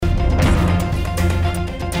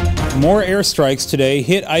More airstrikes today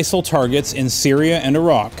hit ISIL targets in Syria and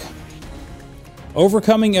Iraq.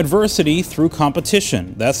 Overcoming adversity through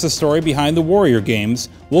competition. That's the story behind the Warrior Games.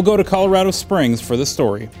 We'll go to Colorado Springs for the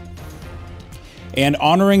story. And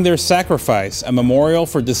honoring their sacrifice, a memorial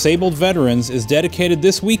for disabled veterans is dedicated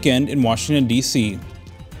this weekend in Washington, D.C.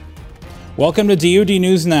 Welcome to DoD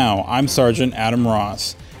News Now. I'm Sergeant Adam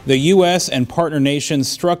Ross. The U.S. and partner nations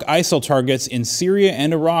struck ISIL targets in Syria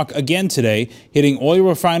and Iraq again today, hitting oil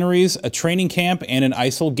refineries, a training camp, and an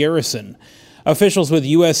ISIL garrison. Officials with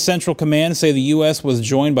U.S. Central Command say the U.S. was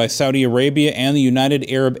joined by Saudi Arabia and the United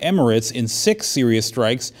Arab Emirates in 6 Syria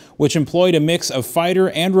strikes, which employed a mix of fighter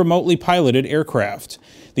and remotely piloted aircraft.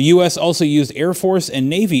 The U.S. also used Air Force and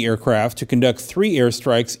Navy aircraft to conduct 3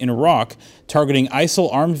 airstrikes in Iraq, targeting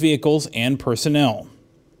ISIL armed vehicles and personnel.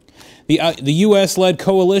 The U.S.-led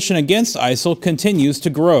coalition against ISIL continues to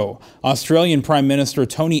grow. Australian Prime Minister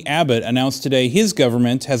Tony Abbott announced today his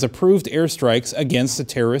government has approved airstrikes against the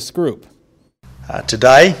terrorist group.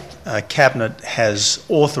 Today, Cabinet has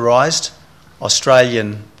authorised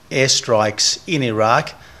Australian airstrikes in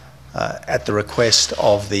Iraq at the request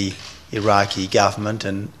of the Iraqi government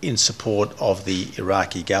and in support of the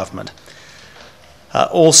Iraqi government.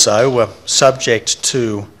 Also, subject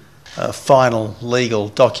to final legal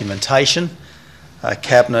documentation,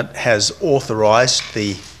 Cabinet has authorised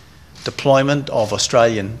the deployment of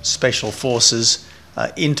Australian Special Forces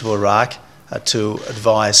into Iraq to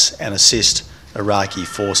advise and assist Iraqi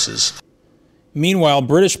forces. Meanwhile,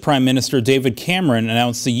 British Prime Minister David Cameron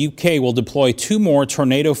announced the UK will deploy 2 more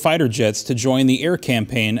Tornado fighter jets to join the air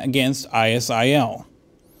campaign against ISIL.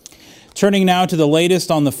 Turning now to the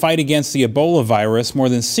latest on the fight against the Ebola virus, more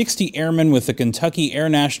than 60 airmen with the Kentucky Air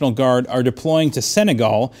National Guard are deploying to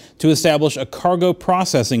Senegal to establish a cargo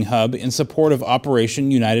processing hub in support of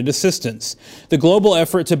Operation United Assistance, the global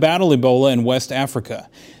effort to battle Ebola in West Africa.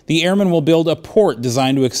 The airmen will build a port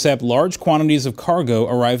designed to accept large quantities of cargo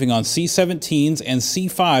arriving on C-17s and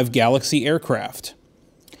C-5 Galaxy aircraft.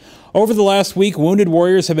 Over the last week, wounded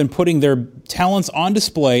warriors have been putting their talents on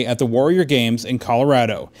display at the Warrior Games in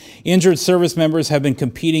Colorado. Injured service members have been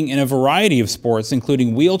competing in a variety of sports,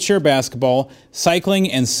 including wheelchair basketball, cycling,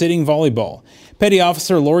 and sitting volleyball. Petty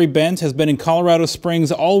Officer Lori Bent has been in Colorado Springs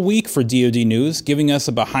all week for DoD News, giving us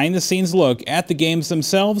a behind-the-scenes look at the games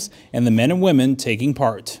themselves and the men and women taking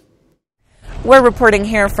part. We're reporting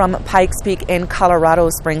here from Pikes Peak in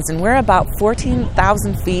Colorado Springs, and we're about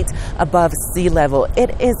 14,000 feet above sea level.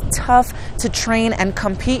 It is tough to train and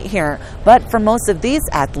compete here, but for most of these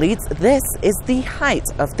athletes, this is the height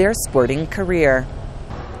of their sporting career.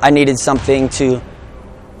 I needed something to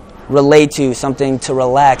relate to, something to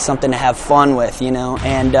relax, something to have fun with,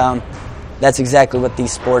 and that's exactly what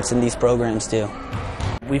these sports and these programs do.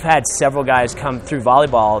 We've had several guys come through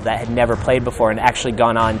volleyball that had never played before and actually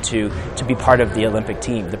gone on to be part of the Olympic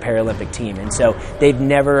team, the Paralympic team. And so they've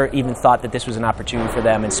never even thought that this was an opportunity for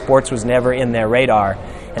them, and sports was never in their radar.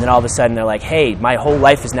 And then all of a sudden they're like, hey, my whole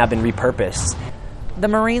life has now been repurposed. The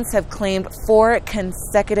Marines have claimed 4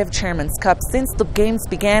 consecutive Chairman's Cups since the Games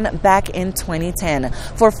began back in 2010.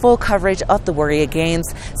 For full coverage of the Warrior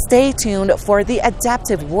Games, stay tuned for the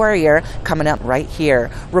Adaptive Warrior coming up right here.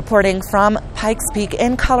 Reporting from Pikes Peak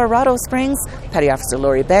in Colorado Springs, Petty Officer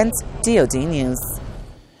Lori Bent, DoD News.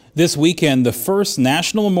 This weekend, the first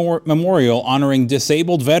national memorial honoring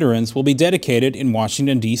disabled veterans will be dedicated in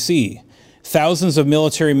Washington, D.C. Thousands of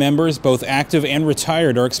military members, both active and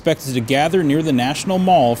retired, are expected to gather near the National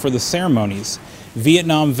Mall for the ceremonies.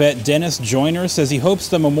 Vietnam vet Dennis Joyner says he hopes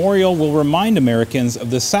the memorial will remind Americans of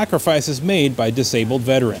the sacrifices made by disabled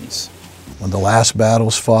veterans. When the last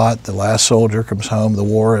battle's fought, the last soldier comes home, the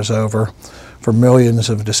war is over. For millions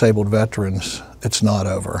of disabled veterans, it's not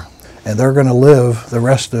over. And they're going to live the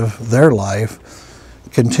rest of their life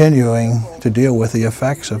continuing to deal with the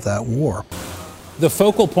effects of that war. The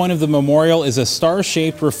focal point of the memorial is a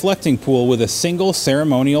star-shaped reflecting pool with a single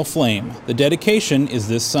ceremonial flame. The dedication is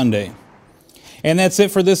this Sunday. And that's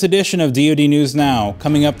it for this edition of DoD News Now.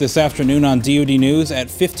 Coming up this afternoon on DoD News at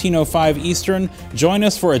 15:05 Eastern, join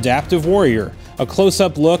us for Adaptive Warrior, a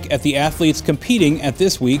close-up look at the athletes competing at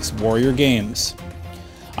this week's Warrior Games.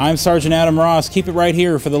 I'm Sergeant Adam Ross. Keep it right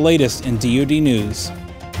here for the latest in DoD News.